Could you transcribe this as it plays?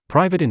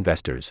Private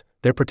investors,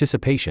 their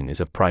participation is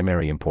of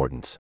primary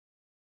importance.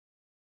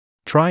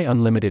 Try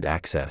unlimited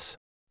access.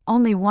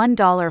 Only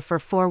 $1 for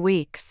 4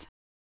 weeks.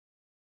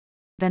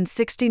 Then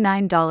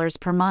 $69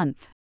 per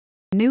month.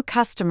 New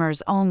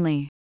customers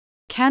only.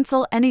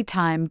 Cancel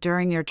anytime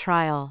during your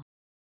trial.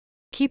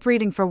 Keep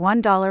reading for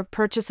 $1.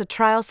 Purchase a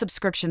trial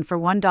subscription for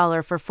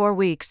 $1 for 4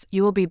 weeks.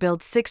 You will be billed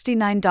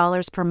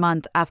 $69 per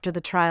month after the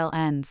trial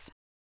ends.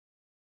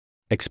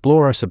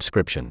 Explore our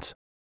subscriptions.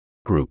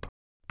 Group.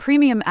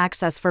 Premium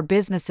access for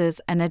businesses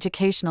and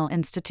educational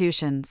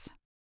institutions.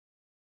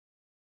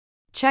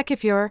 Check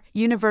if your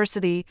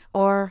university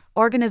or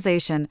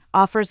organization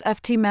offers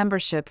FT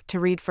membership to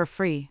read for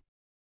free.